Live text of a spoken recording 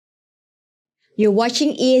You're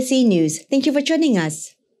watching EAC News. Thank you for joining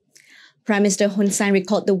us. Prime Minister Hun Sen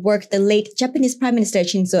recalled the work the late Japanese Prime Minister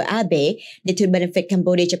Shinzo Abe did to benefit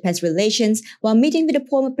Cambodia-Japan's relations while meeting with the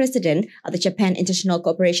former president of the Japan International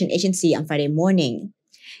Cooperation Agency on Friday morning.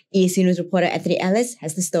 EAC News reporter Anthony Ellis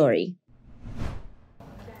has the story.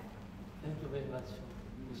 Thank you very much.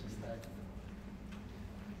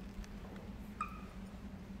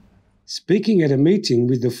 Speaking at a meeting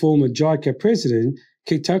with the former JICA president,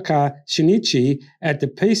 Kitaka Shinichi, at the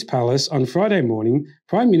Peace Palace on Friday morning,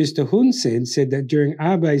 Prime Minister Hun Sen said that during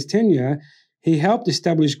Abe's tenure, he helped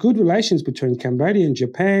establish good relations between Cambodia and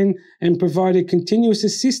Japan and provided continuous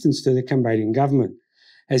assistance to the Cambodian government.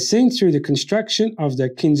 As seen through the construction of the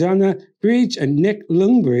Kinzana Bridge and Nek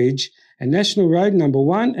Lung Bridge and National Road No.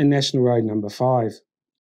 1 and National Road No. 5.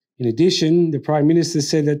 In addition, the Prime Minister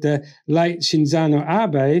said that the late Shinzo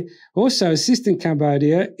Abe also assisted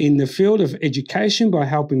Cambodia in the field of education by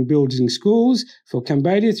helping building schools for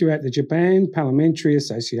Cambodia throughout the Japan Parliamentary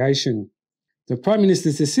Association. The Prime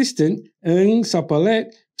Minister's assistant, Ng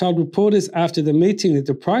Sopolet, told reporters after the meeting that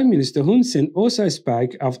the Prime Minister Hun Sen also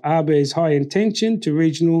spoke of Abe's high intention to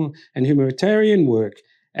regional and humanitarian work,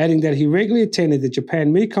 adding that he regularly attended the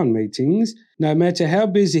Japan Mekong meetings, no matter how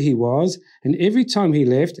busy he was, and every time he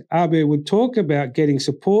left, Abe would talk about getting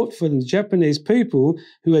support for the Japanese people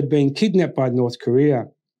who had been kidnapped by North Korea.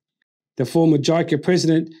 The former JICA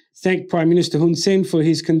president thanked Prime Minister Hun Sen for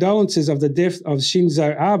his condolences of the death of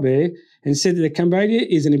Shinzo Abe and said that Cambodia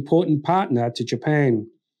is an important partner to Japan.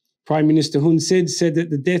 Prime Minister Hun Sen said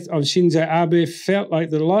that the death of Shinzo Abe felt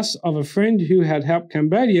like the loss of a friend who had helped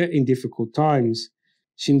Cambodia in difficult times.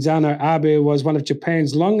 Shinzo Abe was one of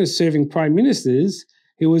Japan's longest-serving prime ministers.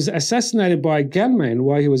 He was assassinated by a gunman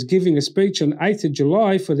while he was giving a speech on 8th of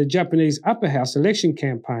July for the Japanese upper house election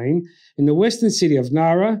campaign in the western city of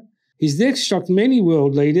Nara. His death shocked many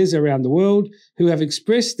world leaders around the world who have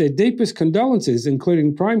expressed their deepest condolences,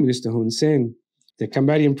 including Prime Minister Hun Sen. The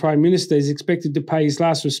Cambodian Prime Minister is expected to pay his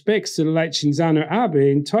last respects to the late Shinzo Abe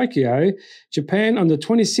in Tokyo, Japan on the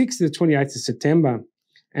 26th to 28th of September.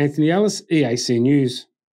 Anthony Ellis, EAC News.